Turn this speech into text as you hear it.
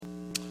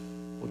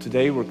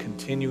today we're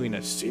continuing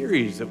a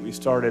series that we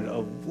started a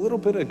little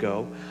bit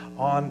ago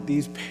on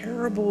these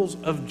parables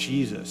of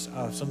Jesus,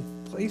 some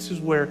places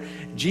where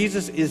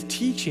Jesus is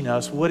teaching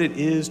us what it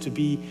is to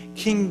be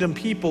kingdom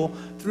people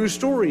through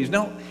stories.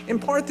 Now, in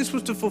part, this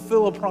was to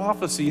fulfill a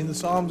prophecy in the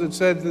Psalms that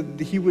said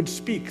that he would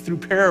speak through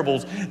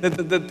parables,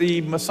 that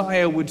the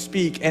Messiah would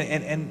speak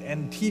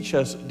and teach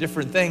us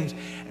different things.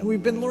 And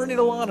we've been learning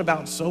a lot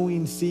about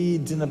sowing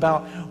seeds and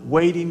about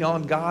waiting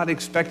on God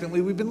expectantly.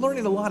 We've been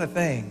learning a lot of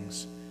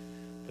things.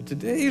 But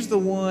today's the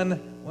one,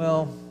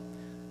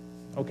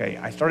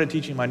 I started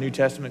teaching my New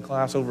Testament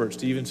class over at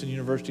Stevenson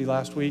University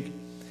last week.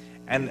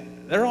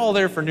 And they're all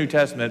there for New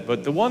Testament,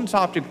 but the one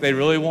topic they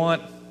really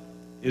want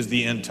is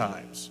the end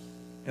times.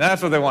 And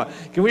that's what they want.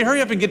 Can we hurry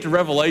up and get to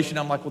Revelation?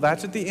 I'm like, well,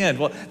 that's at the end.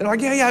 Well, they're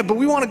like, yeah, but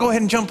we want to go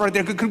ahead and jump right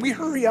there. Could we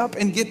hurry up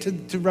and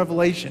get to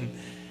Revelation?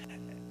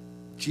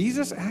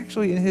 Jesus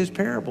actually, in his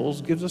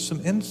parables, gives us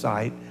some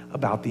insight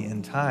about the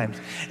end times.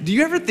 Do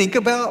you ever think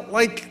about,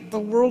 the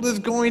world is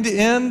going to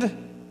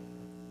end?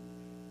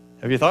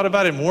 Have you thought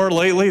about it more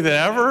lately than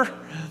ever?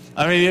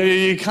 I mean,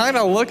 you kind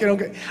of look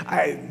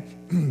at,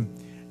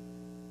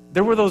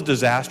 there were those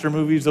disaster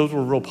movies. Those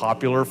were real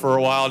popular for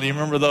a while. Do you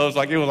remember those?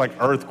 It was like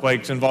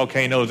earthquakes and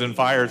volcanoes and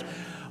fires.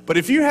 But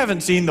if you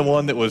haven't seen the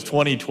one that was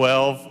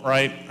 2012,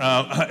 right?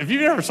 If you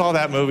never saw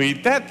that movie,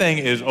 that thing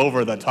is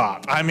over the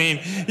top. I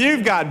mean,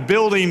 you've got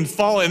buildings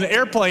falling,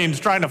 airplanes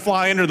trying to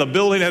fly into the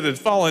building as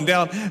it's falling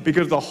down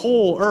because the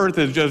whole earth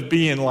is just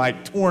being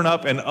torn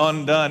up and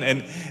undone.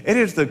 And it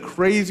is the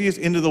craziest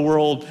end of the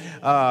world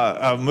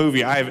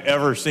movie I've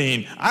ever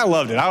seen. I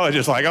loved it. I was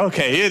just like,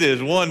 okay, it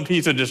is one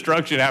piece of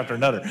destruction after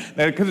another.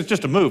 Because it's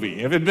just a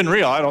movie. If it had been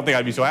real, I don't think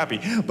I'd be so happy.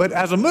 But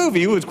as a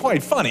movie, it was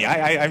quite funny.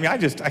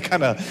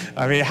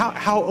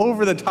 How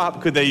over the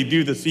top could they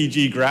do the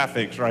CG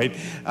graphics, right,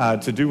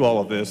 to do all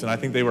of this? And I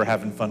think they were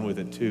having fun with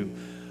it too.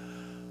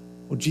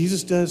 Well,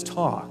 Jesus does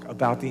talk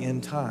about the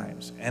end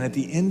times. And at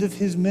the end of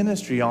his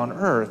ministry on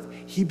earth,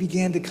 he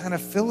began to kind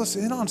of fill us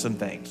in on some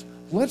things.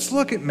 Let's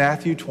look at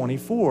Matthew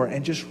 24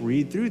 and just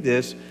read through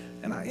this.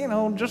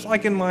 And, just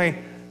like in my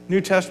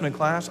New Testament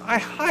class, I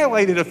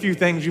highlighted a few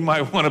things you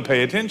might want to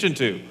pay attention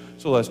to.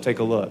 So let's take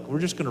a look. We're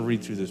just going to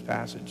read through this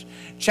passage.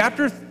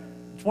 Chapter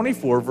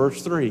 24,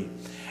 verse 3.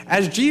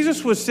 As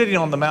Jesus was sitting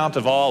on the Mount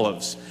of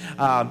Olives,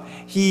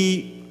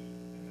 the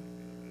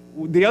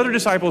other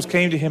disciples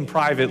came to him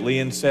privately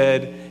and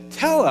said,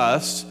 "Tell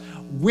us,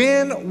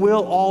 when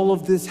will all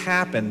of this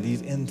happen,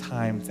 these end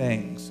time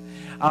things?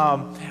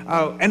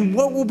 And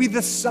what will be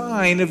the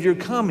sign of your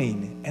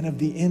coming and of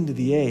the end of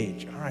the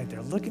age?" All right,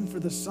 they're looking for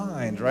the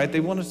signs, right? They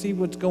want to see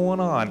what's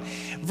going on.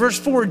 Verse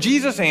 4,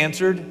 Jesus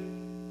answered,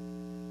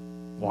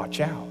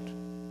 "Watch out,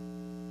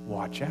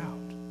 watch out,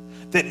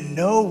 that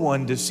no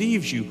one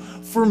deceives you.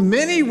 For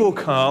many will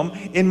come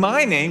in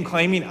my name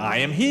claiming I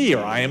am he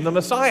or I am the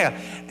Messiah,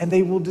 and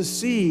they will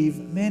deceive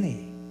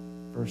many."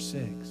 Verse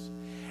 6,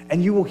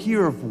 "And you will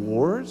hear of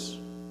wars,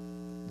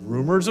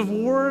 rumors of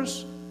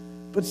wars,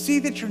 but see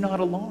that you're not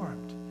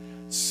alarmed.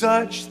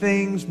 Such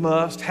things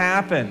must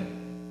happen,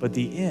 but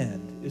the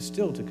end is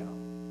still to come."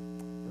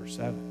 Verse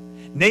 7,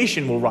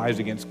 "Nation will rise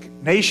against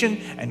nation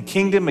and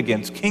kingdom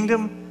against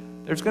kingdom.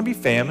 There's going to be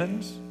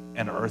famines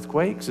and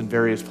earthquakes in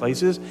various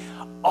places.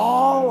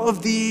 All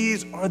of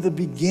these are the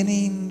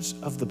beginnings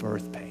of the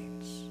birth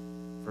pains."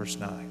 Verse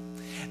 9,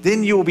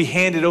 "Then you will be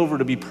handed over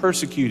to be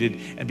persecuted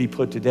and be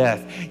put to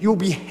death. You will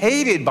be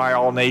hated by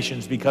all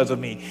nations because of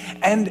me.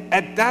 And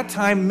at that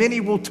time, many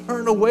will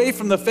turn away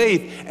from the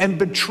faith and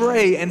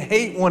betray and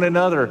hate one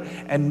another.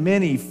 And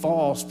many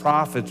false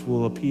prophets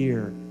will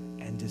appear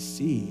and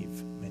deceive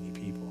many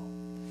people.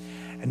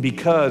 And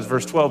because,"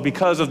 verse 12,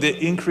 "because of the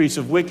increase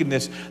of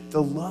wickedness,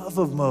 the love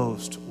of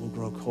most will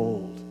grow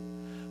cold.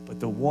 But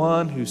the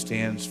one who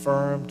stands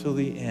firm till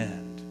the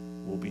end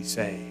will be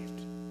saved."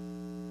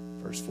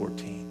 Verse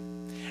 14,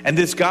 "And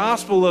this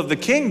gospel of the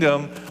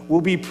kingdom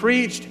will be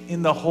preached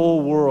in the whole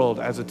world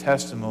as a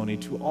testimony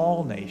to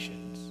all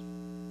nations,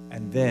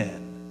 and then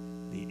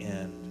the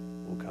end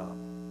will come."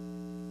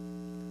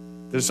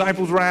 The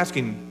disciples were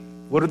asking,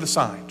 what are the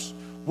signs?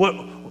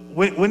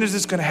 When is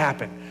this going to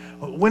happen?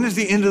 When is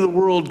the end of the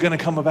world going to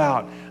come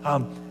about?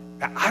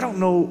 I don't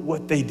know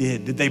what they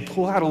did. Did they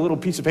pull out a little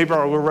piece of paper?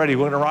 Or we're ready.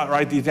 We're going to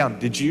write these down.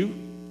 Did you?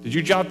 Did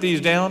you jot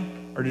these down?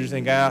 Or did you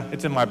think,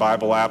 it's in my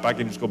Bible app. I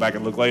can just go back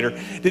and look later.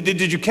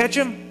 Did you catch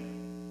them?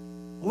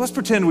 Well, let's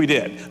pretend we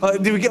did.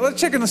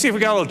 Let's check and see if we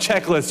got a little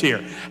checklist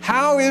here.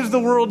 How is the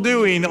world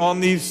doing on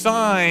these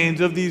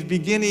signs of these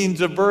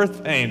beginnings of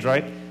birth pains,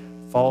 right?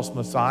 False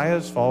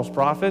messiahs, false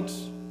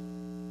prophets.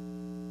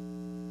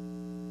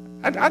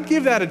 I'd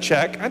give that a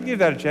check.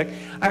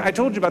 I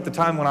told you about the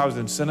time when I was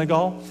in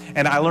Senegal,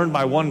 and I learned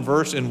my one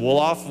verse in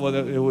Wolof.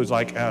 It was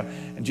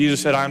and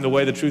Jesus said, "I am the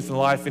way, the truth, and the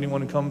life.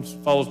 Anyone who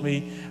follows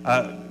me,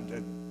 I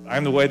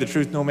am the way, the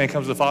truth. No man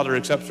comes to the Father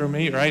except through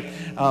me," right?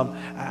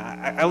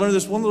 I learned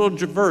this one little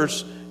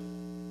verse,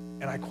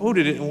 and I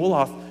quoted it in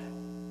Wolof,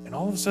 and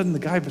all of a sudden the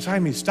guy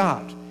beside me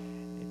stopped.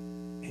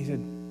 He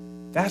said,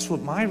 "That's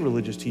what my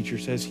religious teacher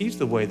says. He's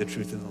the way, the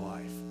truth, and the life."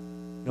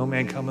 No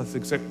man cometh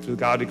except to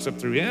God except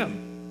through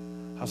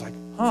him. I was like,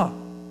 well,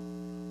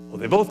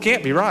 they both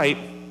can't be right.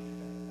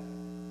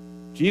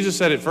 Jesus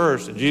said it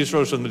first, and Jesus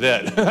rose from the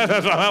dead.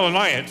 That was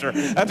my answer.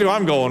 That's who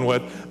I'm going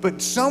with.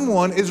 But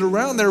someone is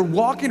around there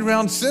walking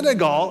around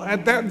Senegal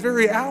at that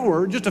very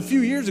hour, just a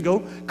few years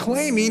ago,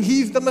 claiming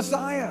he's the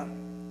Messiah.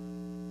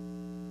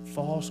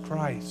 False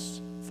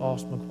Christs,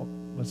 false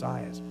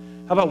messiahs.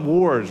 How about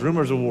wars,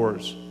 rumors of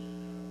wars?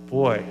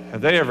 Boy,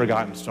 have they ever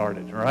gotten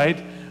started,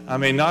 right? I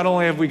mean, not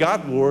only have we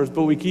got wars,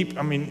 but we keep,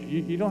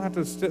 you don't have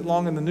to sit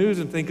long in the news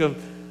and think of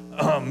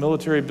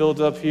military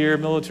build-up here,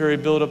 military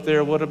build-up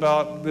there. What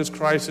about this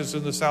crisis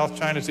in the South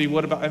China Sea?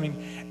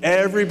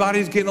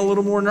 Everybody's getting a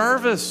little more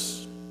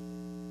nervous.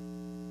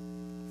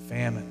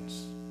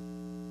 Famines.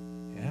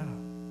 Yeah.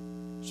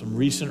 Some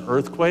recent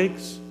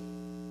earthquakes.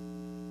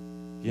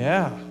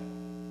 Yeah.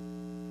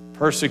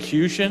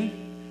 Persecution.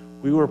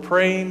 We were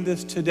praying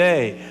this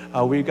today.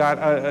 We got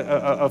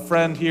a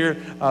friend here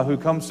who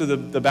comes to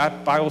the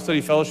Bible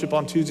Study Fellowship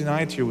on Tuesday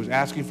nights here, was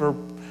asking for,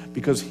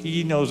 because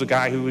he knows a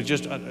guy who was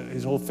just,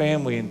 his whole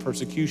family and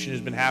persecution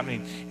has been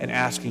happening, and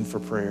asking for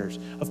prayers.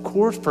 Of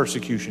course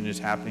persecution is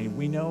happening.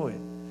 We know it.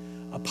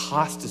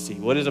 Apostasy.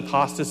 What is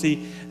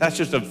apostasy? That's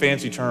just a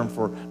fancy term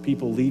for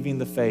people leaving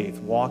the faith,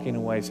 walking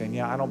away, saying,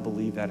 yeah, I don't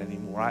believe that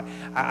anymore.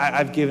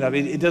 I've given up.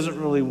 It doesn't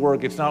really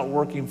work. It's not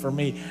working for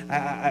me.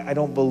 I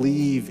don't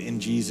believe in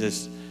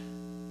Jesus.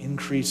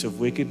 Increase of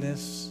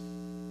wickedness.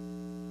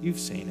 You've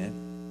seen it.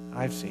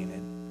 I've seen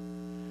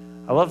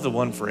it. I love the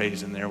one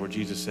phrase in there where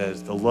Jesus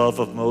says, the love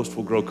of most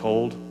will grow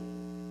cold.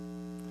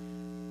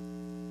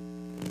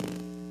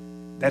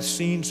 That's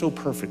seen so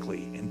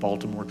perfectly in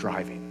Baltimore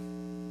driving.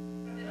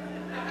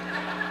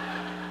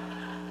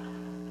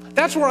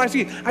 That's where I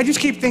see it. I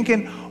just keep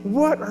thinking,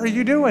 what are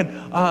you doing?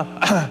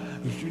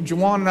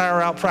 Juwan and I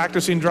are out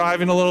practicing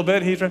driving a little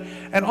bit.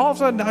 And all of a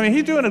sudden,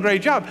 he's doing a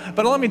great job.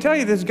 But let me tell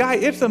you, this guy,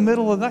 it's the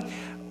middle of the night.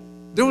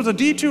 There was a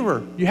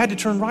detour. You had to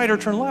turn right or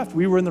turn left.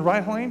 We were in the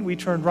right lane. We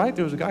turned right.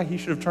 There was a guy, he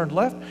should have turned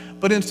left.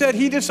 But instead,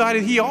 he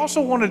decided he also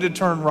wanted to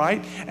turn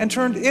right and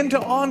turned into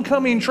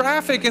oncoming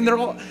traffic. And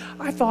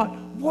I thought,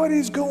 what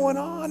is going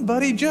on,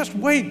 buddy? Just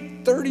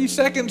wait 30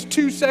 seconds,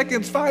 2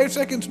 seconds, 5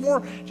 seconds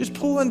more. Just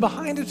pull in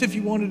behind us if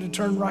you wanted to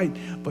turn right.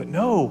 But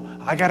no,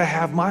 I got to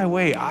have my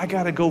way. I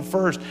got to go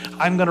first.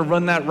 I'm going to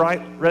run that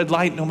red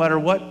light no matter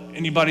what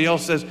anybody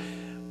else says.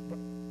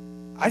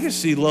 I just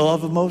see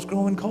love of most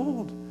growing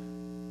cold.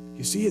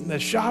 You see it in the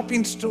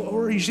shopping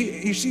store. You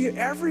see it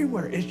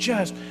everywhere. It's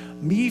just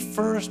me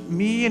first,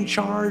 me in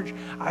charge.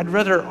 I'd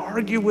rather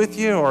argue with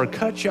you or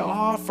cut you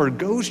off or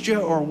ghost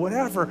you or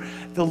whatever.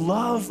 The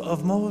love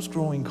of most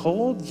growing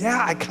cold.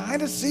 Yeah, I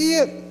kind of see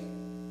it.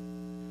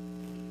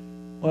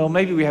 Well,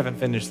 maybe we haven't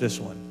finished this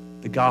one.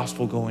 The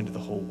gospel going to the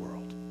whole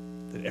world,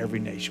 that every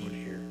nation would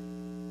hear.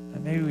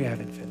 And maybe we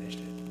haven't finished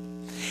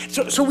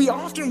it. So we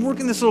often work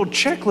in this little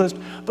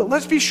checklist, but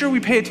let's be sure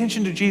we pay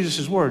attention to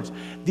Jesus' words.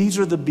 These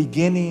are the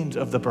beginnings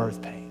of the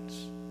birth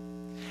pains.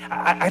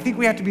 I think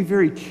we have to be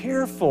very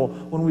careful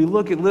when we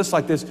look at lists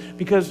like this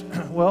because,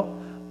 well,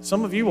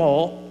 some of you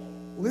all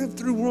lived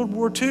through World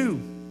War II,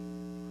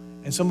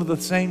 and some of the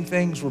same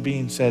things were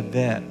being said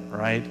then,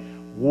 right?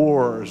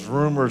 Wars,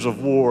 rumors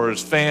of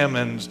wars,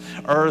 famines,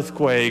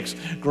 earthquakes,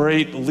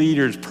 great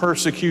leaders,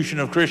 persecution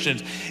of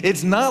Christians.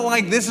 It's not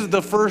like this is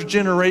the first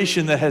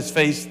generation that has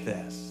faced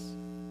this.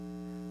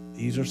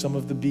 These are some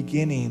of the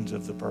beginnings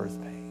of the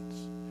birth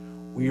pains.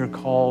 We are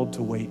called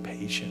to wait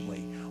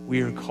patiently.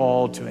 We are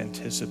called to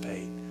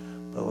anticipate.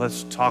 But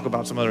let's talk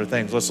about some other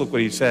things. Let's look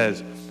what he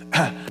says.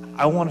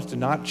 I want us to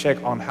not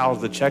check on how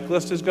the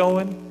checklist is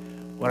going.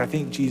 What I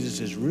think Jesus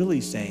is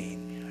really saying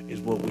is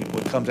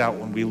what comes out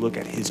when we look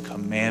at his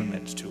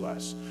commandments to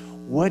us.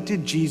 What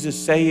did Jesus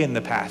say in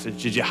the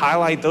passage? Did you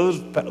highlight those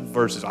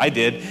verses? I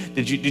did.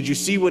 Did you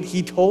see what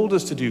he told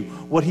us to do?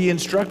 What he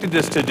instructed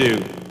us to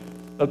do?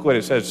 Look what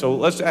it says. So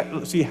let's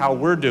see how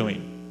we're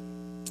doing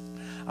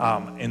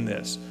in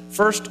this.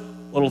 First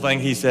little thing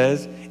he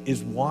says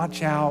is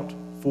watch out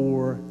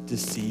for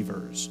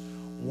deceivers.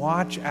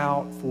 Watch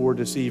out for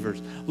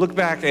deceivers. Look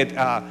back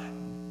at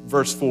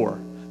verse 4.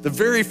 The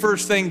very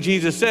first thing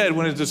Jesus said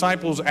when his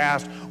disciples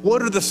asked,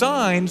 what are the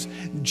signs?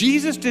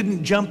 Jesus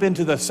didn't jump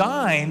into the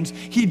signs.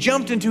 He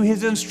jumped into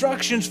his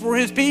instructions for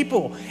his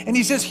people. And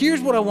he says, here's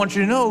what I want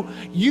you to know.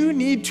 You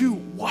need to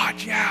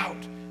watch out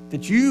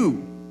that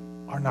you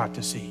are not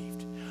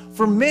deceived.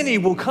 For many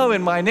will come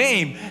in my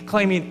name,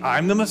 claiming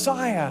I'm the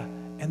Messiah,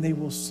 and they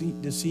will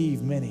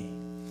deceive many.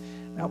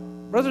 Now,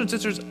 brothers and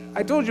sisters,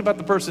 I told you about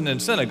the person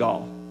in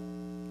Senegal.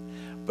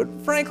 But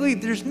frankly,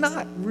 there's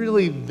not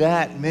really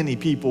that many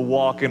people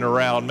walking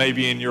around,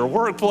 maybe in your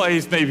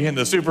workplace, maybe in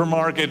the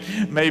supermarket,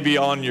 maybe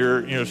on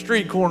your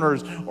street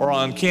corners or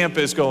on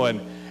campus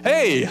going,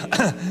 hey,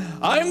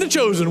 I'm the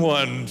chosen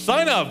one.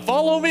 Sign up,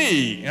 follow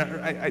me.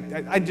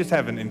 I just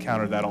haven't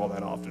encountered that all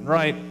that often,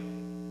 right?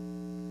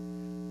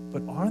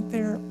 But aren't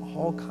there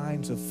all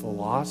kinds of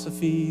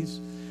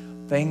philosophies,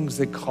 things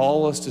that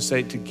call us to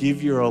say, to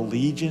give your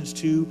allegiance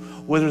to,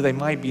 whether they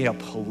might be a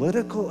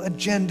political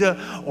agenda,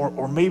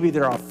 or maybe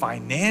they're a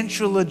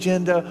financial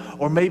agenda,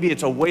 or maybe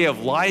it's a way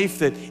of life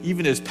that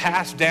even is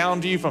passed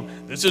down to you from,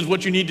 this is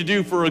what you need to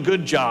do for a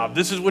good job.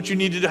 This is what you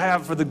need to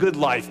have for the good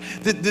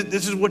life.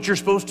 This is what you're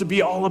supposed to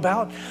be all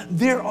about.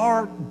 There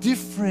are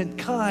different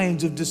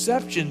kinds of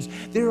deceptions.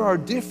 There are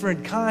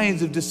different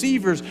kinds of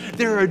deceivers.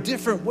 There are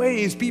different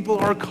ways people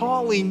are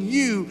calling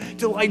you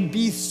to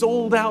be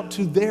sold out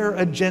to their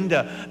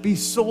agenda, be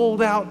sold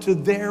out to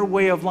their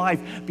way of life,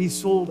 be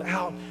sold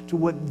out to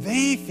what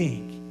they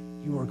think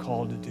you are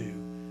called to do.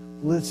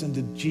 Listen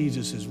to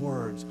Jesus'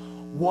 words.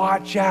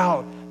 Watch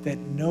out that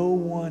no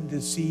one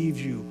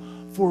deceives you,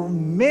 for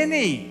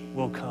many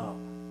will come,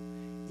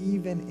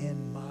 even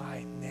in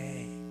my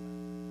name.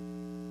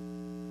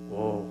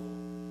 Whoa.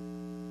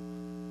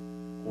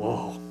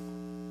 Whoa.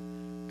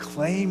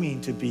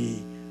 Claiming to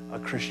be a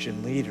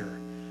Christian leader,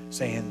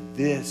 saying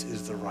this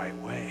is the right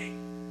way.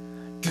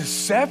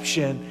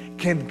 Deception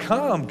can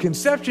come.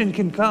 Conception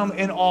can come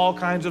in all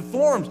kinds of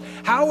forms.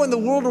 How in the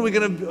world are we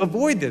going to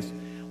avoid this?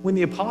 When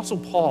the Apostle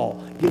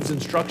Paul gives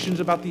instructions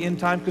about the end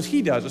time, because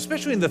he does,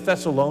 especially in the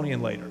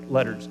Thessalonian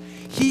letters,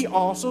 he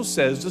also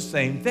says the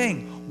same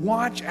thing.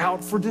 Watch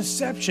out for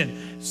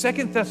deception. 2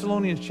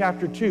 Thessalonians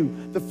chapter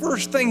 2, the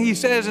first thing he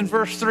says in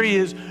verse 3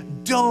 is,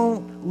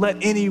 don't let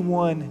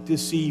anyone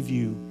deceive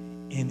you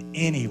in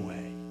any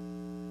way.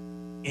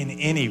 In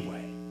any way.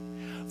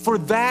 For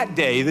that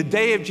day, the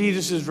day of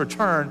Jesus'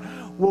 return,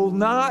 will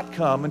not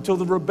come until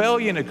the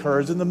rebellion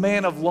occurs and the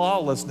man of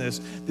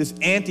lawlessness, this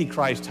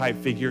Antichrist type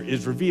figure,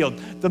 is revealed.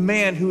 The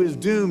man who is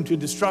doomed to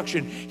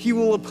destruction. He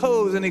will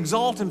oppose and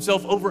exalt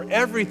himself over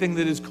everything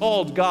that is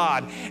called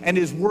God and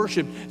is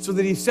worshiped, so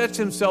that he sets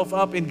himself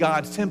up in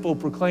God's temple,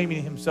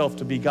 proclaiming himself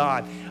to be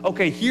God.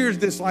 Okay, here's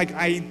this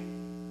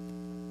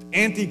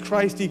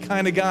Antichrist-y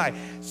kind of guy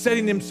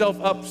setting himself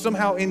up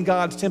somehow in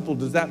God's temple.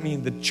 Does that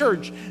mean the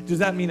church? Does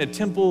that mean a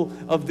temple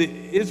of the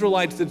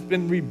Israelites that's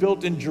been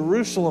rebuilt in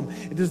Jerusalem?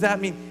 Does that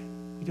mean,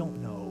 we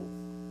don't know.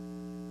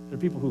 There are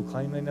people who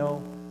claim they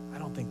know. I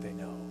don't think they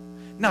know.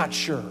 Not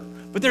sure.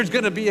 But there's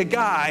going to be a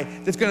guy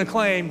that's going to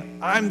claim,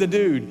 I'm the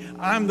dude,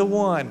 I'm the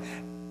one.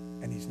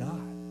 And he's not.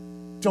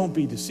 Don't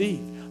be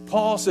deceived.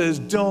 Paul says,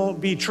 don't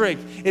be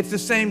tricked. It's the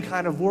same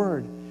kind of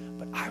word.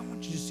 But I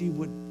want you to see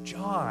what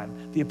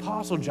John, the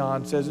Apostle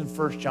John, says in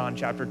 1 John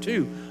chapter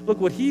 2. Look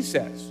what he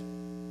says.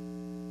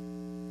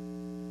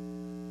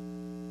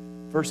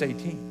 Verse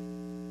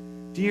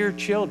 18. Dear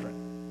children,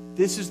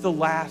 this is the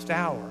last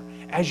hour.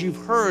 As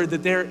you've heard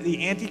that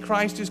the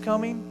Antichrist is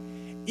coming,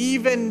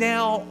 even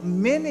now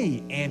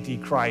many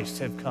Antichrists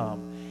have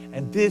come.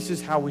 And this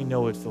is how we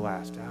know it's the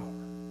last hour.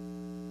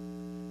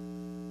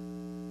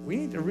 We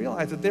need to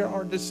realize that there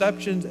are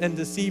deceptions and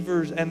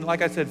deceivers and,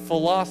 like I said,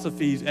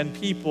 philosophies and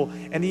people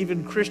and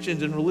even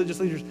Christians and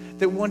religious leaders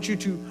that want you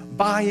to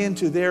buy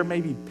into their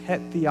maybe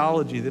pet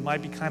theology that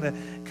might be kind of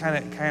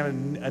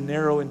a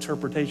narrow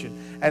interpretation.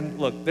 And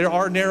look, there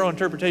are narrow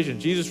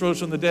interpretations. Jesus rose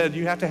from the dead.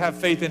 You have to have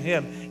faith in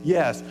him.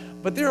 Yes.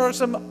 But there are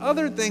some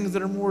other things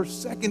that are more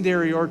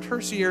secondary or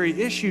tertiary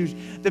issues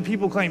that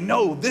people claim,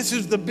 no, this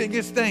is the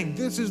biggest thing.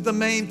 This is the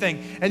main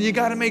thing. And you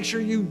got to make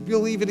sure you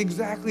believe it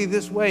exactly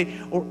this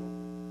way, or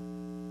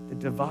that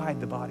divide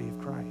the body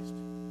of Christ.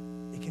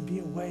 It can be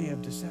a way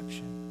of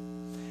deception.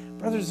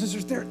 Brothers and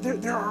sisters,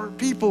 there are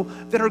people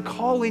that are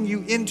calling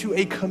you into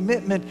a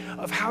commitment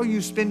of how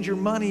you spend your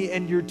money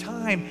and your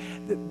time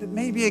that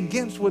may be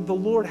against what the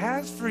Lord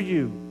has for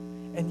you.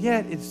 And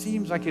yet it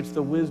seems like it's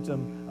the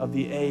wisdom of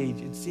the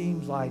age. It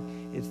seems like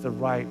it's the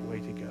right way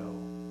to go.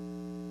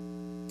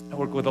 I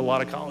work with a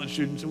lot of college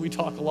students, and we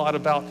talk a lot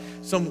about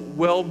some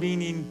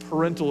well-meaning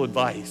parental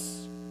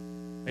advice.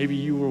 Maybe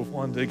you were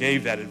one that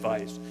gave that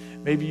advice.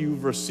 Maybe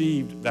you've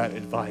received that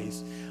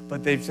advice.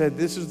 But they've said,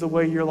 this is the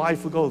way your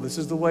life will go. This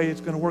is the way it's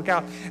going to work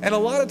out. And a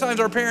lot of times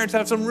our parents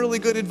have some really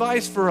good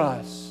advice for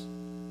us.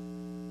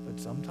 But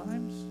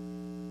sometimes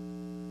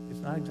it's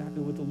not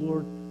exactly what the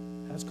Lord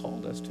has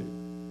called us to.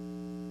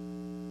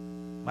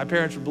 My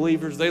parents were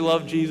believers. They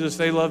loved Jesus.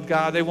 They loved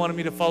God. They wanted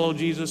me to follow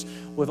Jesus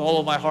with all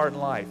of my heart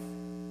and life,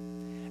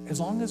 as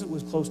long as it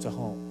was close to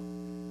home.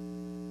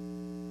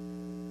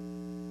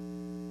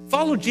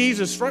 Follow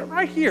Jesus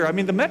right here. I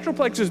mean, the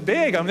Metroplex is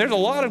big. I mean, there's a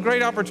lot of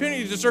great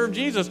opportunities to serve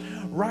Jesus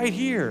right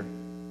here.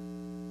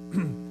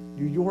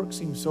 New York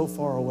seems so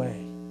far away.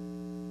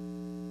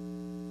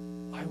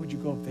 Why would you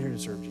go up there to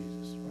serve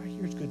Jesus? Right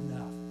here is good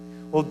enough.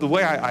 Well, the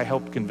way I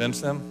helped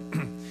convince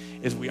them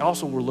is we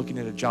also were looking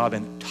at a job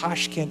in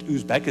Tashkent,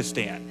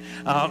 Uzbekistan.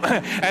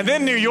 And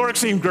then New York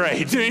seemed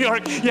great. New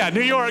York,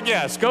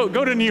 yes. Go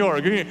to New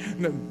York.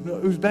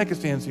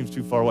 Uzbekistan seems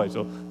too far away.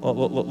 So a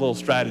little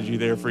strategy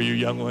there for you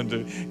young ones.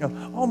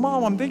 Oh,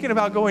 Mom, I'm thinking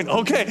about going.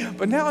 Okay,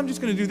 but now I'm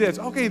just going to do this.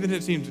 Okay, then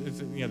it seems it's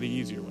the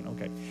easier one.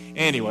 Okay.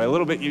 Anyway,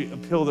 a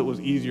pill that was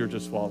easier to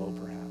swallow,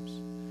 perhaps.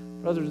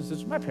 Brothers and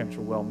sisters, my parents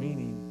were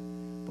well-meaning,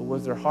 but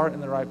was their heart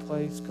in the right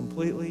place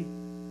completely?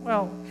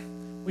 Well,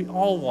 we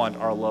all want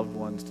our loved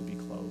ones to be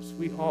close.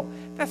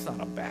 That's not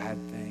a bad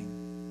thing.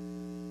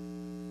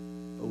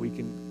 but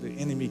the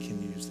enemy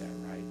can use that,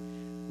 right?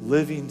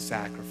 Living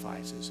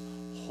sacrifices,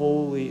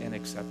 holy and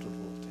acceptable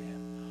to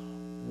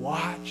him.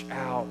 Watch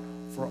out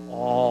for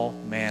all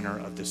manner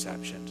of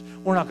deceptions.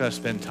 We're not going to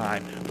spend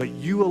time, but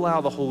you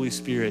allow the Holy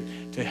Spirit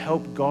to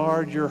help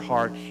guard your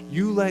heart.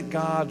 You let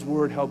God's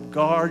word help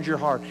guard your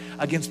heart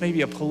against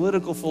maybe a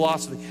political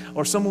philosophy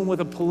or someone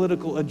with a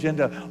political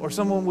agenda or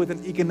someone with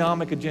an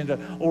economic agenda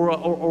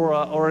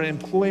or an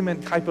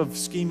employment type of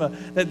schema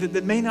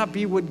that may not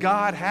be what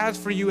God has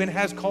for you and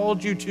has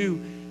called you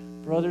to.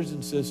 Brothers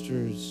and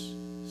sisters,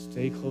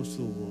 stay close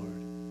to the Lord.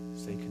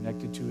 Stay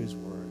connected to his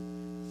word.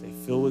 Stay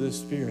filled with his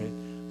Spirit,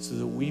 so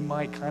that we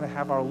might kind of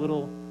have our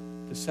little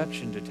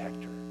deception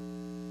detector.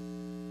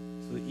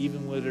 So that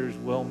even when there's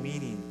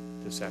well-meaning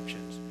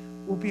deceptions,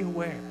 we'll be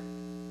aware.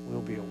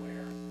 We'll be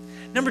aware.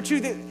 Number two,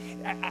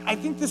 I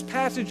think this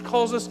passage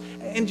calls us,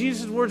 and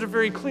Jesus' words are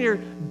very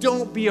clear,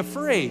 don't be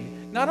afraid.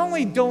 Not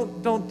only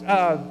don't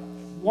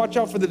watch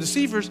out for the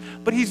deceivers,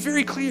 but he's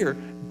very clear,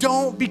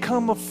 don't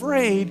become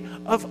afraid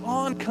of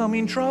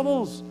oncoming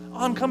troubles.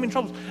 Oncoming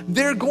troubles.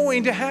 They're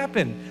going to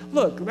happen.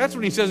 Look, that's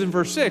what he says in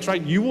verse 6,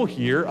 right? You will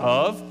hear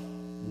of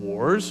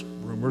wars,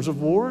 rumors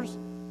of wars.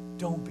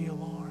 Don't be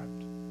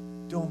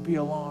alarmed. Don't be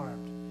alarmed.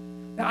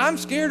 Now, I'm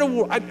scared of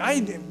war.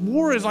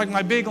 War is like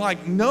my big,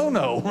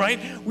 no-no, right?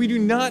 We do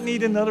not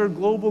need another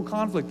global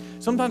conflict.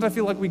 Sometimes I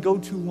feel like we go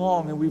too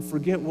long and we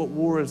forget what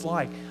war is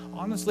like.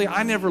 Honestly,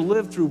 I never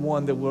lived through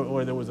one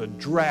where there was a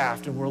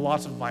draft and where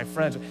lots of my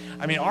friends.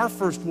 I mean, our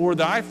first war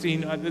that I've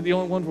seen, the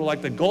only ones were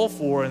like the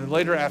Gulf War and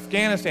later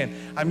Afghanistan.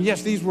 I mean,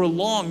 yes, these were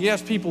long.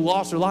 Yes, people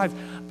lost their lives.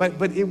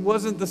 But it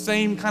wasn't the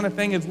same kind of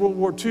thing as World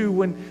War II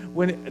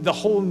when the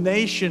whole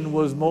nation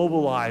was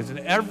mobilized and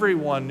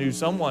everyone knew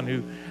someone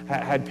who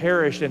had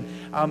perished. And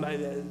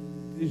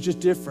it's just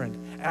different.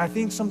 And I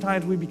think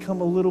sometimes we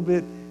become a little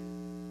bit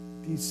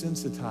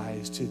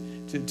desensitized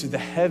to the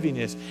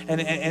heaviness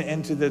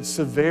and to the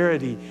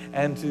severity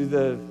and to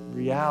the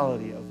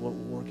reality of what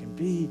war can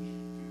be.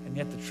 And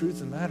yet the truth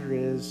of the matter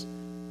is,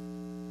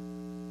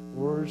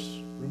 wars,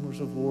 rumors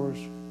of wars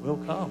will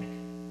come.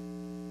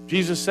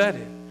 Jesus said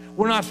it.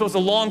 We're not supposed to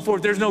long for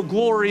it. There's no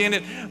glory in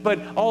it. But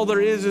all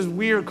there is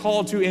we are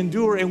called to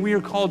endure and we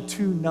are called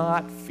to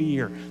not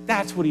fear.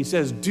 That's what he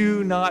says.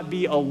 Do not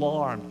be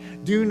alarmed.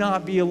 Do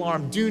not be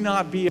alarmed. Do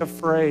not be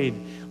afraid.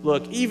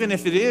 Look, even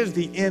if it is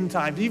the end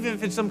times, even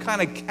if it's some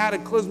kind of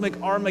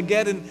cataclysmic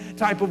Armageddon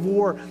type of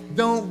war,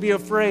 don't be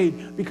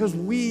afraid because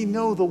we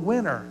know the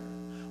winner.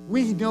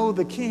 We know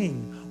the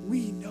King.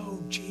 We know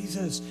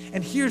Jesus.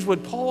 And here's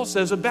what Paul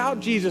says about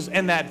Jesus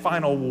and that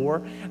final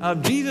war.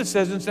 Jesus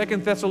says in 2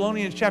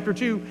 Thessalonians chapter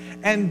 2,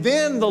 and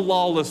then the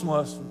lawless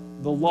one,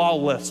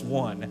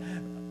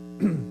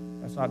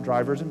 that's not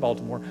drivers in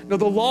Baltimore, no,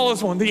 the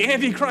lawless one, the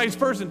Antichrist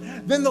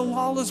person, then the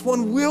lawless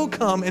one will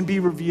come and be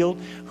revealed,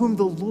 whom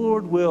the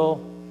Lord will,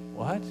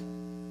 what?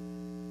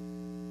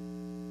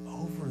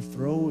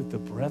 Overthrow with the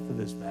breath of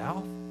his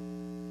mouth?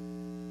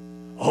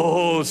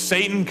 Oh,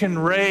 Satan can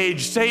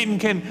rage. Satan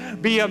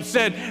can be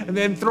upset and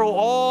then throw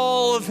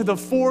all of the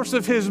force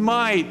of his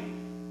might.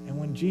 And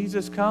when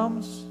Jesus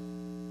comes,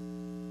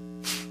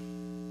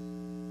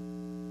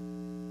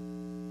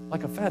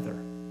 like a feather,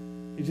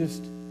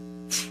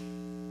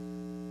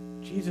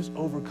 Jesus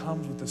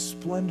overcomes with the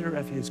splendor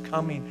of his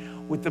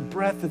coming, with the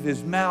breath of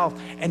his mouth,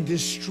 and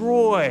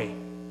destroy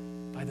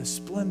by the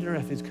splendor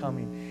of his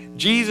coming.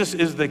 Jesus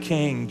is the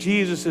King.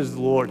 Jesus is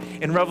the Lord.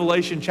 In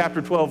Revelation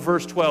chapter 12,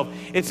 verse 12,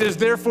 it says,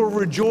 therefore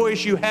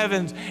rejoice, you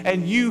heavens,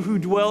 and you who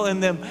dwell in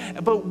them.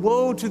 But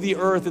woe to the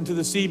earth and to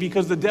the sea,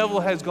 because the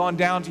devil has gone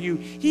down to you.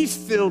 He's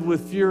filled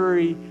with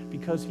fury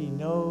because he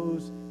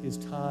knows his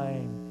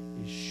time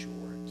is short.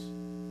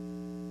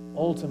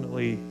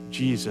 Ultimately,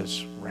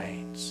 Jesus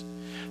reigns.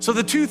 So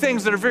the two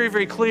things that are very,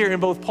 very clear in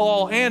both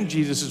Paul and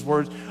Jesus'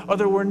 words are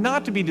that we're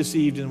not to be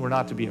deceived and we're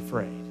not to be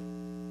afraid.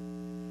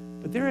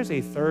 But there is a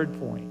third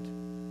point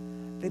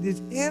that is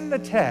in the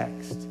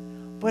text,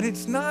 but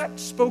it's not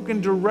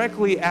spoken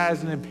directly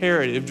as an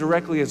imperative,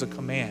 directly as a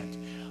command.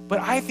 But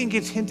I think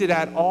it's hinted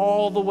at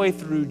all the way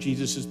through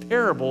Jesus'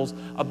 parables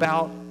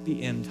about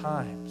the end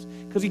times.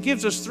 Because he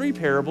gives us three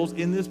parables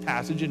in this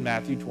passage in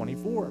Matthew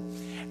 24.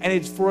 And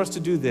it's for us to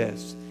do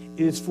this.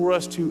 It is for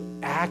us to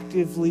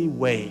actively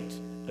wait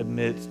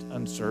amidst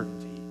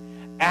uncertainty.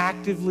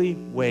 Actively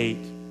wait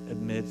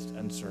amidst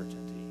uncertainty.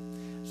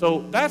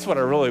 So that's what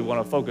I really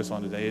want to focus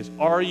on today is,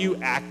 are you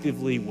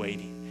actively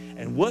waiting?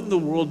 And what in the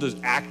world does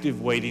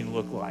active waiting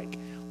look like?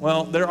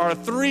 Well, there are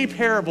three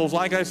parables,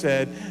 like I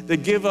said,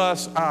 that give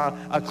us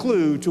a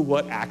clue to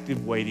what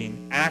active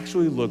waiting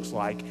actually looks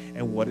like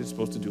and what it's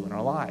supposed to do in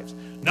our lives.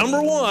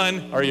 Number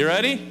one, are you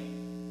ready?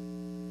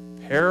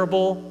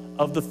 Parable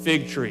of the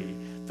fig tree.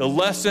 The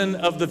lesson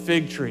of the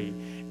fig tree.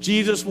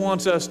 Jesus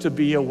wants us to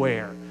be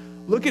aware.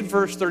 Look at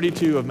verse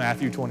 32 of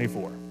Matthew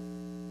 24.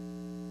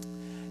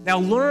 Now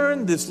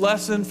learn this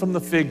lesson from the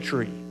fig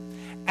tree.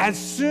 As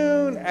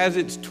soon as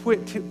its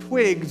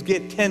twigs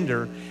get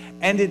tender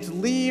and its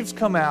leaves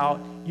come out,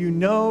 you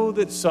know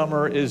that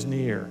summer is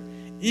near.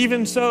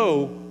 Even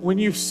so, when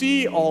you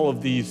see all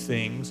of these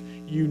things,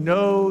 you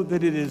know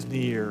that it is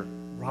near,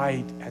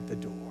 right at the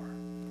door.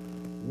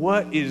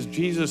 What is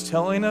Jesus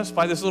telling us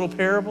by this little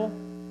parable?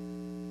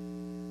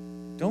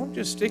 Don't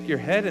just stick your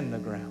head in the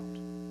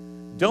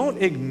ground.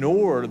 Don't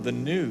ignore the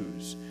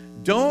news.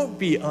 Don't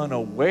be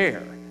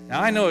unaware.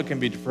 Now, I know it can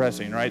be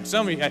depressing, right?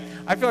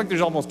 I feel like there's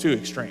almost two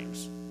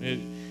extremes.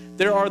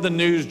 There are the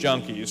news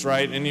junkies,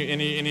 right?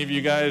 Any of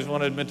you guys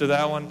want to admit to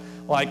that one?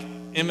 Like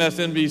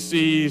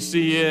MSNBC,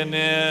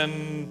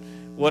 CNN,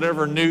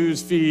 whatever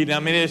news feed. I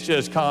mean, it's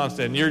just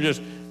constant.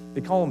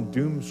 They call them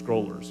doom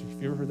scrollers.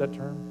 Have you ever heard that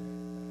term?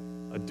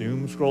 A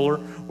doom scroller,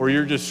 where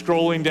you're just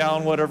scrolling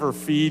down whatever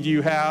feed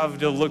you have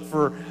to look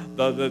for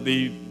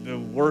the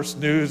worst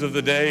news of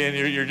the day, and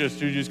you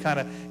just kind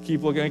of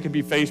keep looking. It could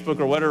be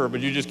Facebook or whatever,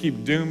 but you just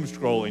keep doom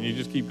scrolling. You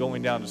just keep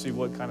going down to see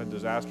what kind of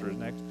disaster is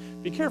next.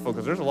 Be careful,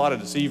 because there's a lot of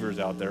deceivers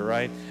out there,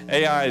 right?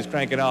 AI is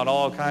cranking out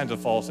all kinds of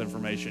false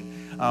information.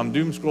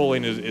 Doom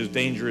scrolling is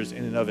dangerous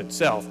in and of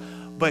itself.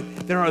 But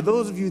there are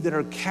those of you that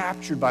are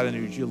captured by the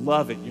news. You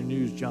love it. You're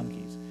news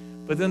junkies.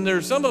 But then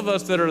there's some of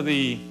us that are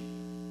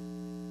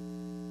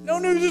no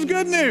news is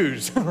good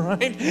news,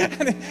 right?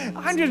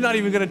 I'm just not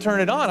even going to turn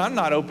it on. I'm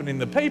not opening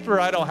the paper.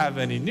 I don't have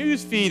any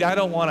news feed. I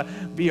don't want to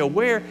be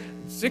aware.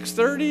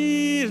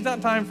 6:30 is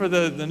not time for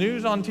the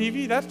news on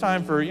TV. That's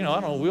time for, I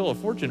don't know, Wheel of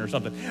Fortune or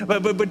something.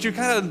 But you're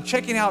kind of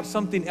checking out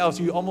something else.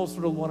 You almost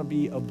sort of want to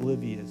be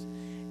oblivious.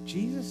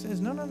 Jesus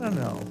says, no.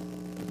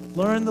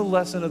 Learn the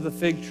lesson of the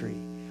fig tree.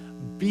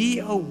 Be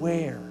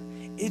aware.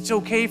 It's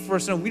okay for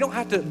us to know. We don't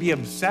have to be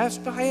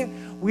obsessed by it.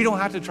 We don't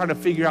have to try to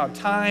figure out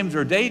times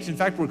or dates. In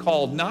fact, we're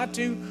called not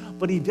to.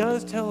 But he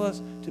does tell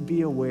us to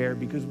be aware,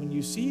 because when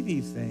you see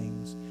these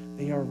things,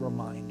 they are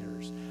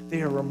reminders.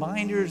 They are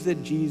reminders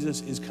that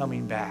Jesus is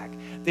coming back.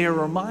 They are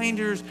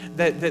reminders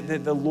that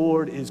the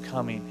Lord is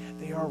coming.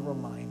 They are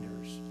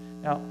reminders.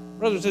 Now,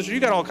 brothers and sisters, you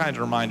got all kinds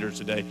of reminders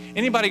today.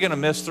 Anybody going to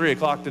miss 3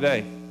 o'clock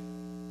today?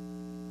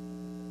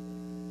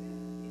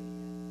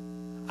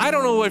 I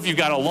don't know if you've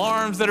got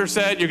alarms that are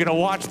set. You're going to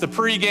watch the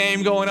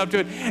pregame going up to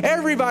it.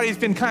 Everybody's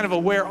been kind of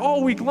aware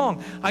all week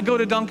long. I go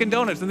to Dunkin'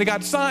 Donuts, and they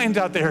got signs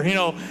out there,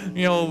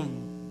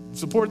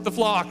 support the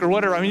flock or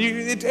whatever. I mean,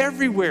 it's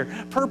everywhere.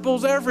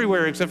 Purple's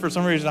everywhere, except for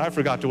some reason I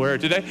forgot to wear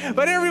it today.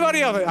 But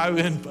everybody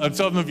else,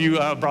 some of you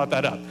brought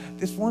that up.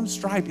 This one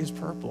stripe is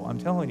purple. I'm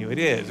telling you, it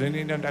is.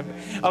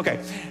 Okay.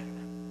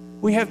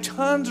 We have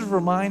tons of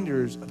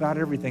reminders about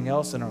everything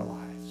else in our lives.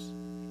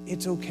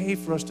 It's okay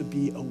for us to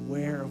be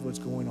aware of what's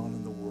going on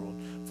in the world,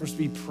 for us to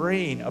be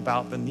praying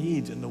about the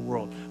needs in the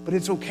world. But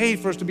it's okay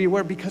for us to be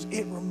aware, because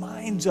it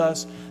reminds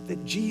us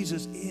that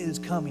Jesus is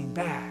coming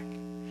back.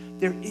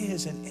 There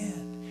is an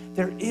end.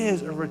 There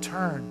is a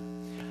return.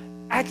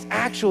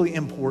 Actually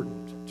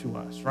important to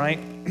us, right?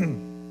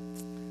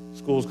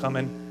 School's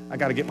coming. I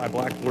got to get my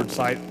Blackboard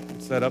site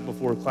set up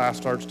before class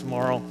starts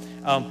tomorrow.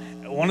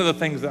 One of the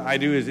things that I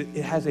do is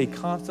it has a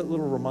constant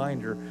little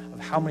reminder of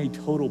how many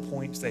total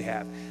points they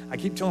have. I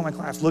keep telling my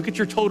class, look at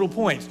your total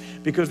points,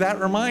 because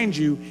that reminds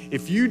you,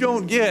 if you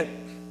don't get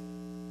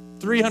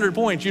 300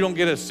 points, you don't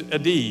get a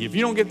D. If you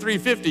don't get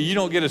 350, you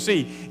don't get a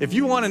C. If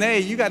you want an A,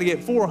 you got to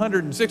get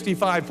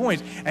 465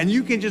 points. And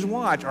you can just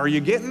watch. Are you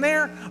getting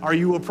there? Are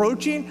you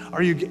approaching?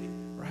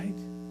 Right?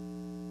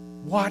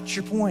 Watch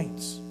your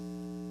points.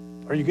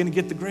 Are you going to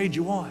get the grade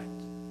you want?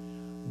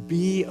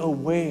 Be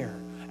aware.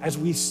 As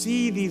we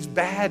see these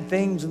bad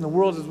things in the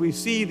world, as we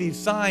see these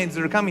signs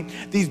that are coming,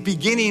 these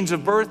beginnings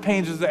of birth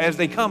pains as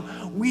they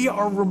come, we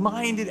are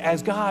reminded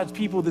as God's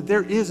people that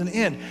there is an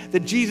end,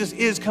 that Jesus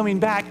is coming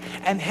back,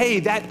 and hey,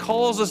 that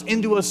calls us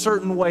into a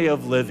certain way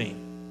of living.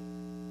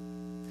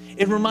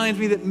 It reminds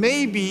me that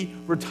maybe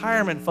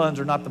retirement funds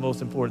are not the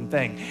most important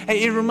thing.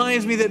 Hey, it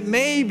reminds me that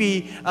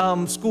maybe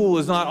school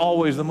is not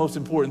always the most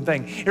important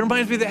thing. It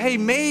reminds me that, hey,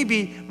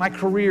 maybe my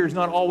career is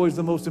not always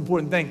the most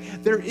important thing.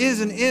 There is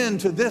an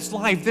end to this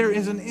life. There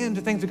is an end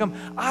to things to come.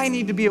 I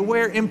need to be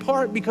aware, in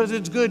part because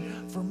it's good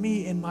for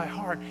me in my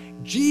heart.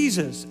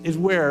 Jesus is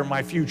where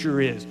my future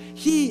is.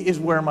 He is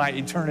where my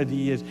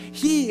eternity is.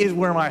 He is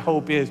where my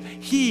hope is.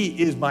 He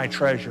is my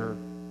treasure.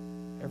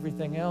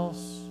 Everything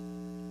else,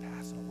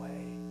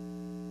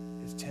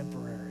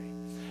 temporary.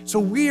 So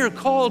we are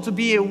called to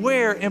be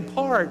aware, in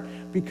part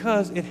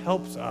because it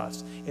helps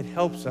us. It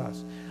helps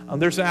us.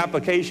 There's an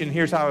application.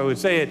 Here's how I would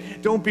say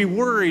it. Don't be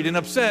worried and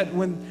upset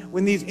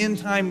when these end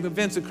time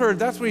events occur.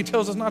 That's what he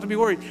tells us, not to be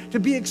worried. To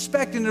be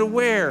expectant and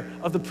aware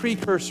of the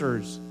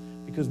precursors,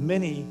 because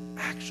many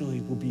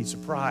actually will be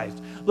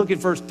surprised. Look at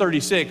verse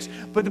 36.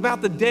 But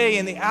about the day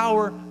and the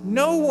hour,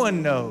 no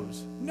one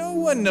knows. No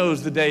one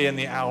knows the day and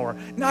the hour.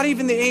 Not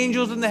even the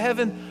angels in the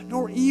heaven,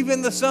 nor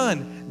even the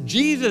Son.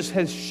 Jesus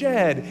has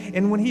shed,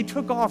 and when he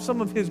took off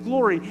some of his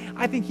glory,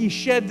 I think he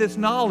shed this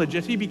knowledge.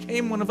 As he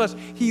became one of us,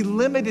 he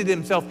limited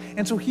himself.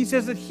 And so he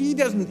says that he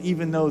doesn't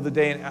even know the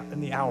day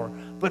and the hour,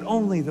 but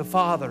only the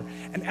Father.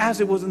 And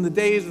as it was in the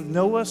days of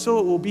Noah, so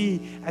it will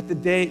be at the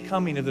day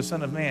coming of the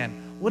Son of Man.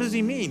 What does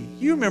he mean?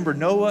 You remember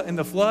Noah and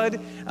the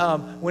flood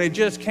when it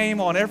just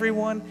came on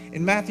everyone?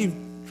 In Matthew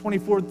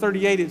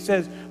 24:38, it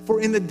says,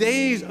 for in the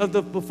days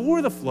of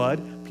before the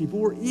flood, people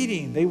were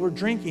eating, they were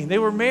drinking, they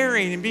were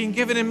marrying and being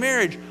given in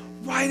marriage,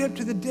 right up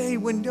to the day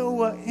when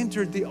Noah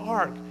entered the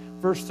ark.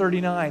 Verse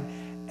 39,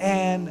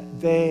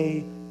 and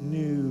they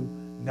knew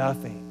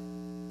nothing.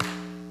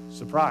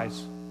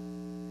 Surprise.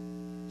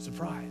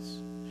 Surprise.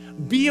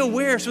 Be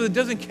aware so that it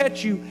doesn't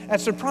catch you at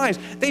surprise.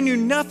 They knew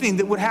nothing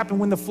that would happen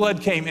when the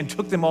flood came and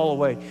took them all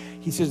away.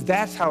 He says,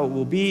 that's how it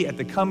will be at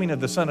the coming of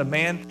the Son of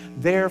Man.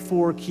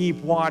 Therefore, keep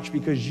watch,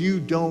 because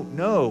you don't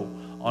know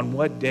on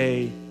what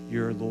day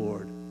your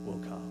Lord will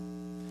come.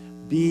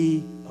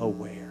 Be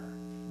aware.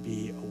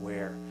 Be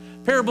aware.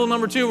 Parable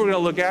number 2 we're going to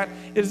look at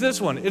is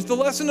this one. It's the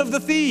lesson of the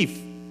thief.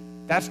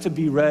 That's to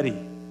be ready.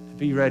 To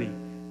be ready.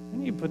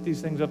 And you put these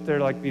things up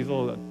there like these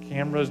little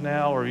cameras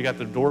now, or you got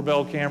the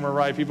doorbell camera,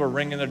 right? People are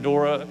ringing their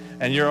door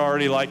and you're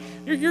already like,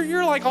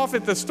 you're like off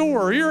at the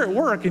store, or you're at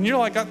work and you're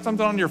like got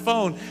something on your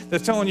phone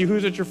that's telling you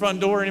who's at your front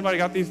door. Anybody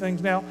got these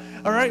things now?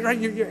 All right,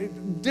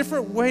 right?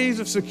 Different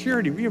ways of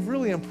security. We have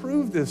really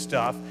improved this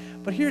stuff.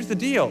 But here's the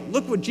deal.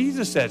 Look what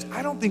Jesus says.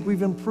 I don't think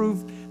we've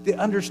improved the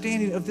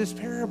understanding of this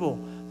parable.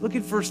 Look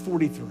at verse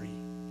 43.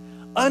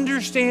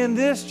 Understand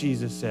this,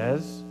 Jesus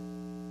says.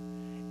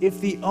 If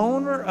the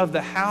owner of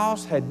the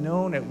house had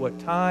known at what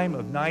time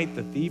of night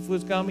the thief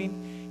was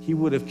coming, he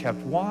would have kept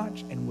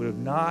watch and would have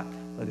not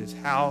let his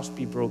house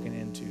be broken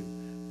into.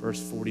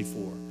 Verse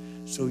 44.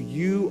 So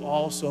you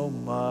also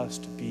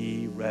must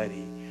be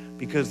ready,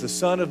 because the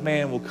Son of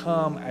Man will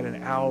come at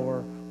an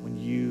hour when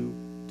you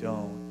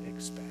don't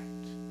expect.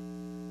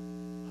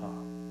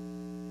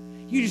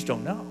 You just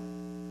don't know.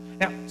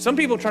 Now, some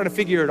people try to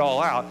figure it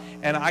all out,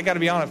 and I got to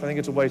be honest, I think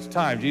it's a waste of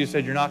time. Jesus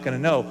said you're not going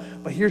to know,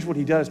 but here's what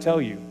he does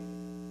tell you.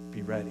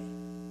 Be ready.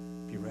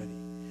 Be ready.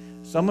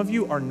 Some of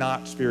you are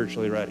not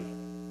spiritually ready.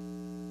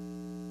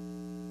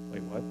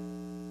 Wait, what?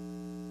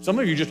 Some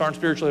of you just aren't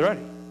spiritually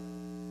ready.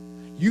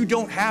 You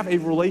don't have a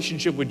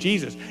relationship with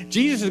Jesus.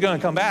 Jesus is going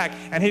to come back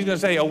and he's going to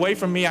say, away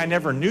from me, I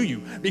never knew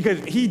you, because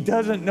he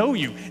doesn't know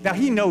you. Now,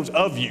 he knows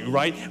of you,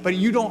 right? But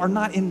you are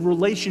not in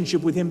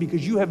relationship with him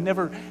because you have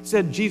never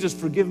said, Jesus,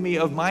 forgive me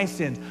of my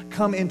sins.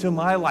 Come into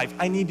my life.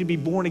 I need to be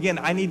born again.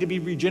 I need to be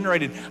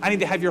regenerated. I need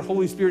to have your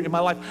Holy Spirit in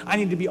my life. I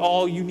need to be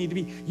all you need to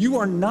be. You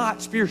are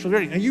not spiritually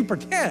ready. Now, you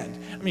pretend.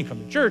 I mean,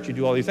 come to church, you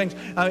do all these things.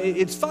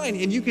 It's fine,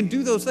 and you can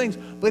do those things,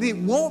 but it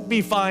won't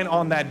be fine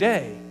on that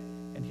day.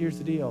 And here's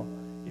the deal.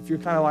 If you're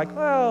kind of like,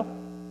 well,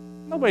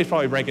 nobody's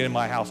probably breaking in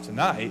my house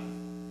tonight.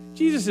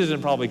 Jesus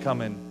isn't probably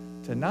coming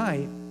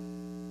tonight.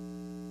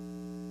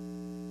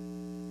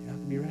 You're not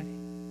going to be ready.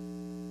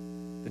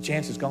 The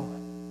chance is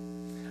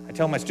gone. I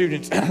tell my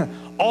students,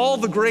 all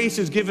the grace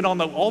is given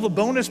on all the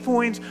bonus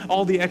points,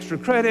 all the extra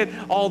credit,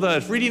 all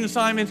the reading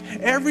assignments,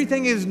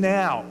 everything is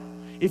now.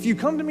 If you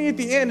come to me at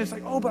the end, it's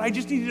like, oh, but I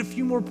just needed a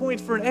few more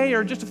points for an A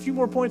or just a few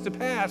more points to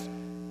pass.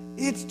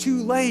 It's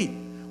too late.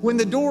 When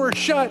the door is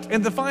shut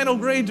and the final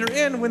grades are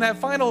in, when that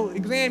final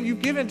exam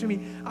you've given to me,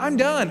 I'm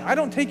done. I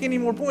don't take any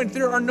more points.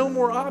 There are no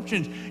more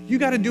options. You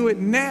got to do it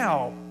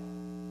now.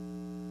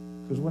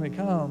 Because when it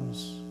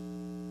comes,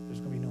 there's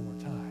going to be no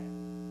more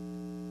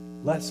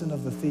time. Lesson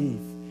of the thief.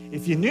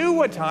 If you knew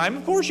what time,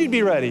 of course you'd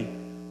be ready.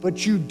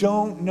 But you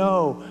don't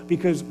know,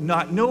 because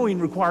not knowing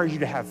requires you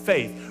to have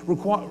faith.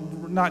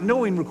 Not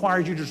knowing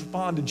requires you to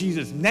respond to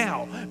Jesus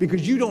now,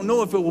 because you don't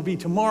know if it will be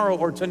tomorrow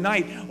or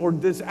tonight or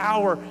this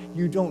hour.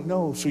 You don't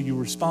know, so you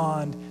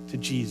respond to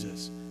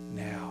Jesus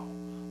now.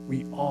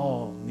 We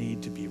all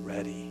need to be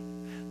ready.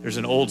 There's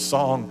an old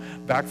song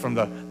back from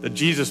the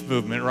Jesus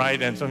movement,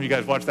 right? And some of you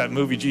guys watched that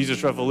movie,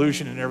 Jesus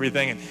Revolution and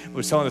everything, and it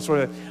was telling the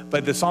story.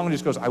 But the song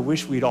just goes, I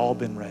wish we'd all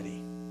been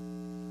ready.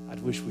 I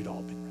wish we'd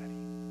all been ready.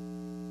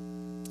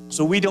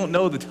 So we don't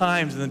know the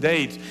times and the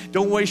dates.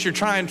 Don't waste your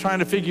time trying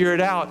to figure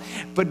it out,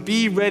 but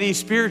be ready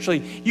spiritually.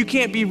 You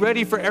can't be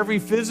ready for every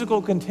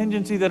physical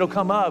contingency that'll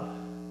come up,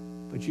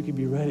 but you can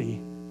be ready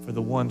for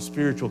the one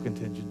spiritual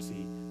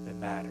contingency that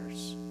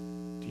matters.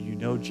 Do you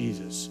know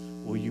Jesus?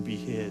 Will you be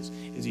his?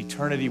 Is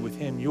eternity with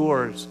him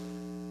yours,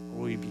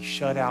 or will you be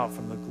shut out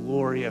from the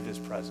glory of his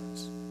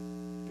presence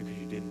because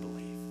you didn't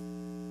believe?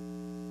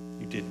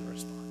 You didn't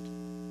respond.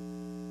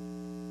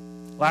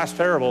 Last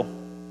parable.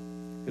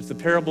 It's the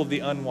parable of the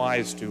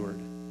unwise steward,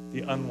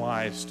 the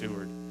unwise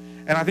steward.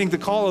 And I think the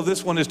call of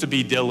this one is to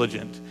be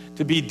diligent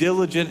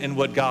in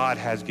what God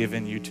has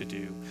given you to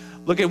do.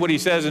 Look at what he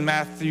says in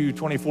Matthew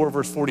 24,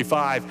 verse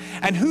 45.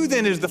 And who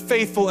then is the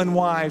faithful and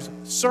wise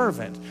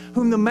servant,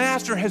 whom the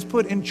master has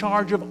put in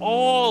charge of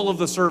all of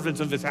the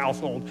servants of his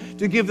household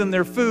to give them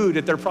their food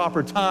at their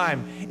proper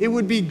time? It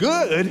would be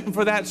good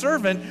for that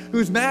servant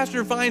whose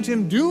master finds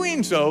him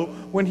doing so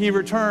when he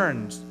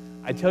returns.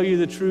 I tell you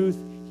the truth,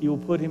 he will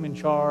put him in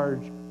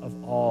charge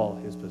of all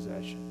his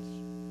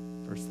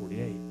possessions. Verse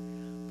 48.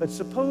 But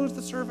suppose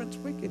the servant's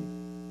wicked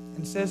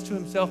and says to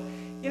himself,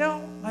 you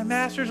know, my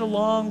master's a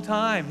long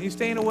time. He's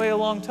staying away a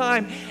long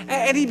time.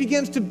 And he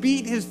begins to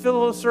beat his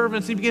fellow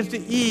servants. He begins to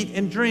eat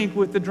and drink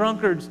with the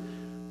drunkards.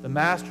 the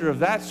master of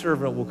that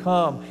servant will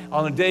come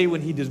on a day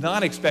when he does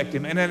not expect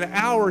him, and in an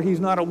hour he's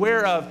not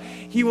aware of.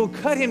 He will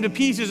cut him to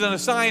pieces and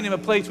assign him a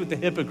place with the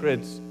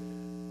hypocrites,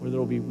 where there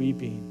will be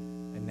weeping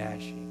and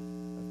gnashing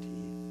of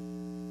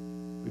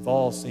teeth. We've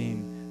all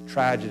seen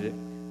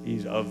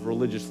tragedies of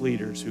religious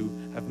leaders who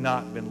have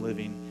not been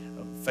living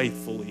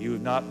faithfully, who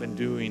have not been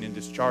doing and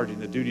discharging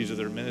the duties of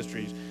their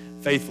ministries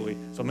faithfully.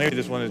 So maybe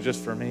this one is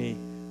just for me,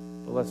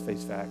 but let's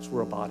face facts.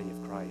 We're a body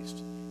of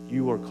Christ.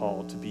 You are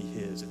called to be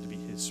his and to be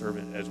his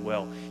servant as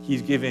well.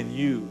 He's given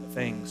you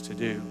things to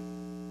do.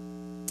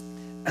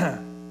 I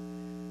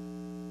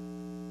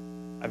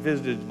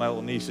visited my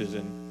little nieces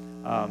and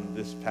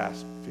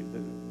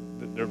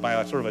they're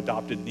my sort of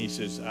adopted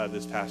nieces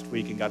this past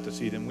week, and got to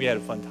see them. We had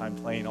a fun time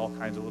playing all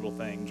kinds of little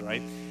things,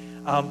 right?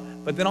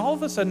 But then all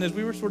of a sudden, as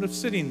we were sort of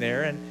sitting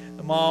there, and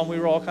the mom, we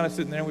were all kind of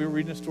sitting there, and we were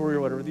reading a story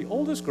or whatever, the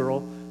oldest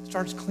girl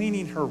starts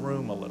cleaning her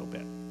room a little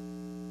bit.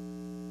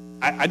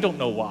 I don't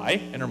know why,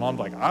 and her mom's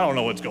like, I don't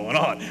know what's going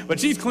on. But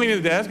she's cleaning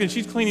the desk, and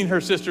she's cleaning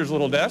her sister's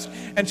little desk,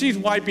 and she's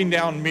wiping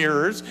down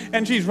mirrors,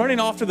 and she's running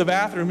off to the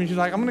bathroom, and she's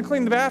like, I'm going to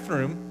clean the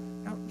bathroom.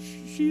 Now,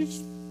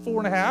 she's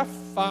 4.5,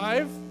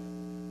 5.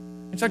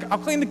 And she's like, I'll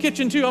clean the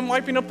kitchen too. I'm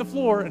wiping up the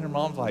floor. And her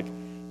mom's like,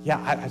 yeah.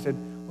 I said,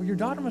 well, your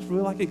daughter must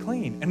really like it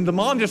clean. And the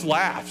mom just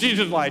laughed. She's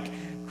just like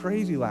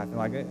crazy laughing.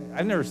 Like,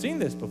 I've never seen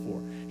this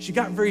before. She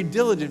got very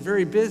diligent,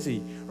 very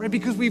busy, right?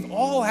 Because we've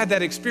all had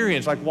that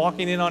experience, like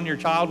walking in on your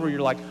child where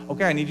you're like,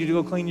 okay, I need you to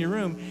go clean your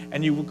room.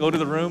 And you go to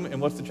the room,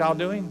 and what's the child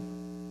doing?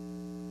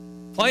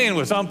 Playing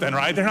with something,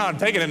 right? They're not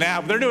taking a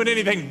nap. They're doing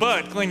anything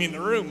but cleaning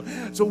the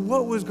room. So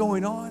what was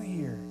going on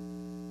here?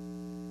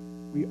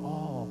 We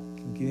all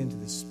can get into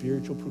this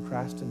spiritual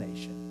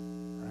procrastination,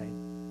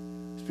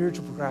 right?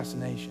 Spiritual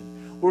procrastination.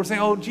 We're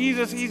saying, oh,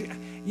 Jesus,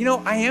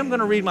 I am going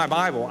to read my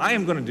Bible. I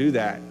am going to do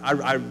that.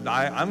 I'm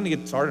going to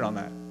get started on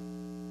that.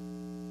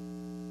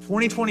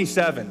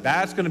 2027,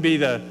 that's going to be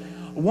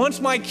once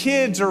my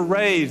kids are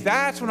raised,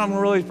 that's when I'm going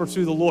to really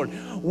pursue the Lord.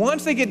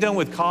 Once they get done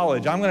with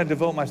college, I'm going to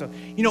devote myself.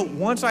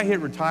 Once I hit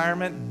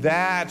retirement,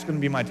 that's going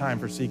to be my time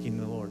for seeking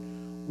the Lord.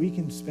 We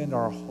can spend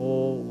our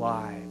whole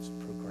lives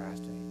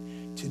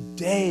procrastinating.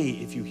 Today,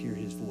 if you hear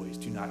his voice,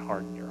 do not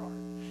harden your heart.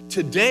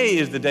 Today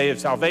is the day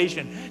of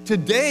salvation.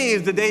 Today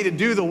is the day to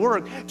do the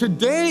work.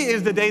 Today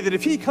is the day that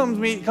if he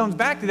comes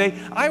back today,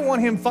 I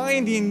want him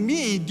finding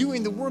me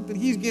doing the work that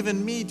he's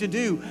given me to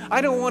do.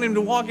 I don't want him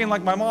to walk in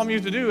like my mom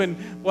used to do and,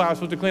 I was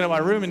supposed to clean up my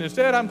room, and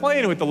instead I'm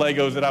playing with the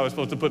Legos that I was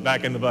supposed to put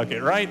back in the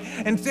bucket, right?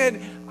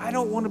 Instead, I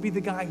don't want to be the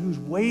guy who's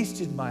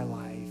wasted my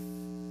life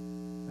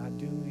not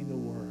doing the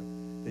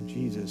work that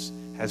Jesus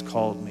has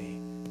called me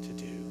to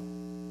do.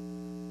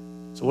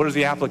 So what is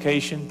the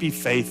application? Be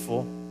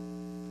faithful.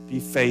 Be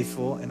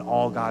faithful in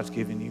all God's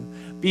given you.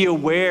 Be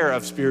aware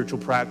of spiritual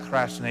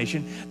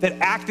procrastination, that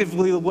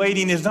actively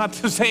waiting is not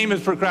the same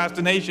as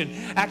procrastination.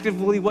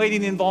 Actively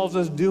waiting involves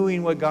us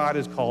doing what God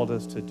has called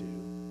us to do.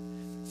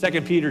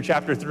 2 Peter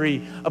chapter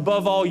 3,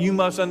 above all, you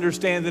must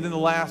understand that in the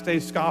last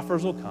days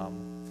scoffers will come,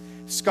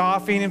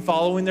 scoffing and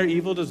following their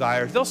evil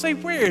desires. They'll say,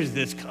 where is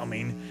this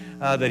coming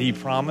that he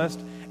promised?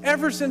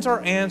 Ever since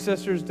our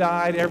ancestors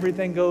died,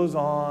 everything goes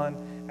on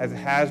as it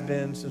has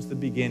been since the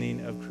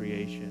beginning of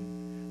creation.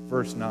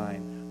 Verse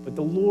 9, but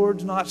the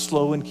Lord's not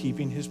slow in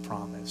keeping his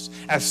promise,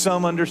 as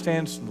some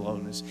understand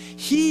slowness.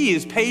 He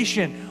is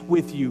patient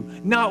with you,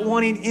 not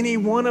wanting any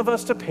one of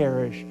us to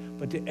perish,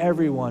 but to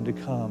everyone to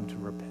come to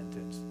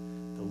repentance.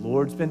 The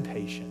Lord's been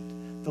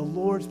patient. The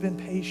Lord's been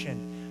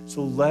patient.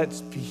 So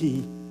let's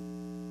be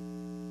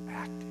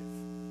active,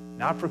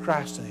 not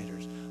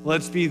procrastinators.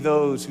 Let's be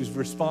those who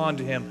respond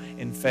to him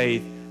in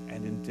faith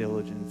and in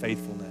diligent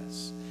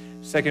faithfulness.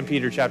 2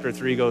 Peter chapter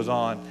 3 goes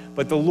on,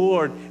 but the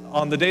Lord,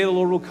 on the day the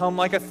Lord will come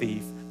like a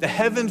thief. The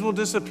heavens will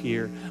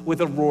disappear with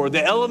a roar.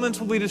 The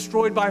elements will be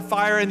destroyed by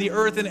fire, and the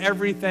earth and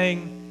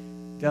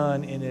everything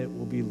done in it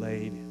will be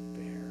laid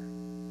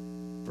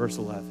bare. Verse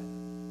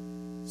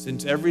 11,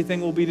 since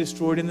everything will be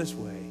destroyed in this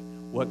way,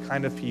 what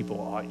kind of people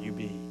ought you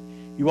be?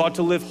 You ought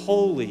to live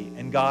holy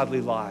and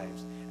godly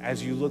lives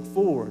as you look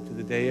forward to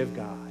the day of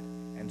God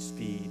and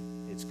speed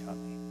its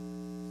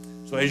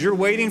coming. So as you're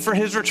waiting for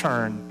his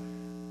return,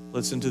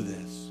 listen to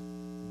this.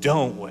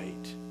 Don't wait.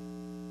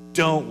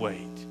 Don't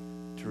wait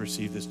to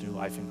receive this new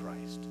life in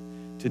Christ.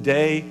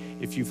 Today,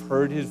 if you've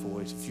heard his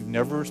voice, if you've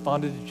never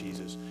responded to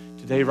Jesus,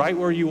 today, right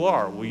where you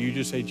are, will you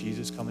just say,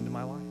 Jesus, come into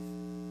my life?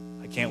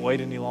 I can't wait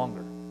any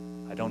longer.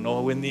 I don't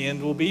know when the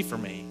end will be for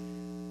me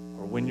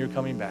or when you're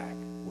coming back.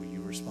 Will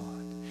you respond?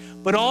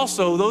 But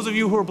also, those of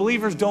you who are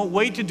believers, don't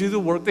wait to do the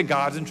work that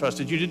God's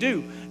entrusted you to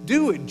do.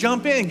 Do it.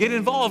 Jump in. Get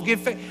involved. Get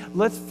faith.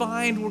 Let's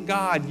find where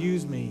God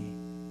used me.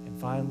 And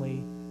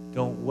finally,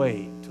 don't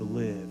wait to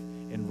live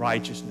in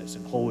righteousness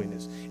and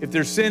holiness. If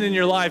there's sin in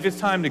your life, it's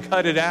time to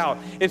cut it out.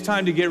 It's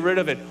time to get rid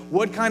of it.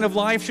 What kind of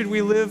life should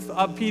we live,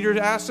 Peter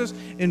asks us,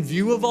 in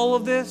view of all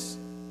of this?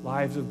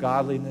 Lives of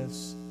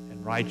godliness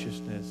and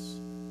righteousness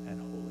and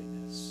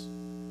holiness.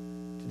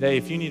 Today,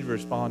 if you need to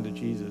respond to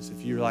Jesus,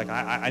 if you're like,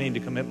 I need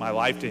to commit my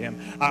life to him,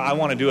 I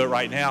want to do it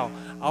right now,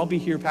 I'll be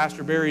here.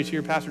 Pastor Barry's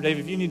here. Pastor Dave,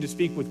 if you need to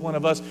speak with one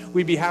of us,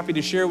 we'd be happy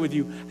to share with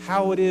you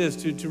how it is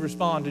to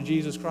respond to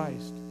Jesus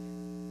Christ.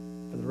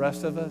 For the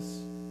rest of us,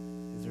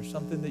 is there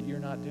something that you're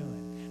not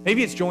doing?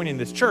 Maybe it's joining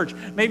this church.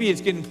 Maybe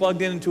it's getting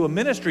plugged into a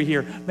ministry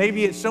here.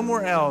 Maybe it's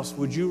somewhere else.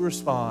 Would you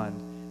respond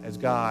as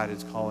God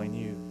is calling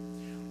you?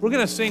 We're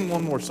going to sing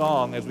one more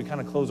song as we kind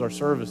of close our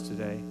service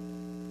today.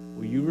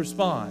 Will you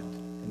respond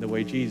in the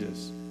way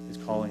Jesus is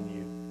calling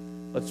you?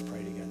 Let's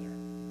pray together.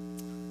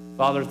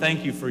 Father,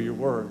 thank you for your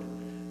word.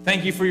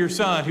 Thank you for your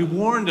Son who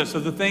warned us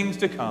of the things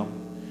to come.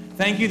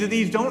 Thank you that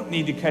these don't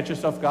need to catch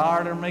us off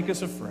guard or make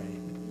us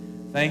afraid.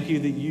 Thank you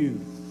that you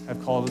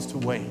have called us to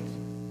wait.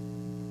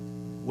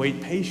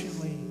 Wait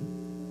patiently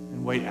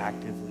and wait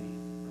actively.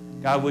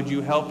 God, would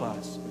you help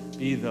us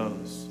be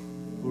those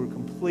who are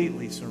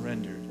completely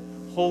surrendered,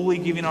 wholly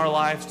giving our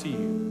lives to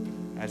you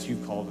as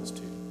you've called us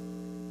to.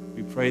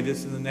 We pray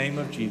this in the name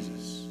of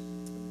Jesus.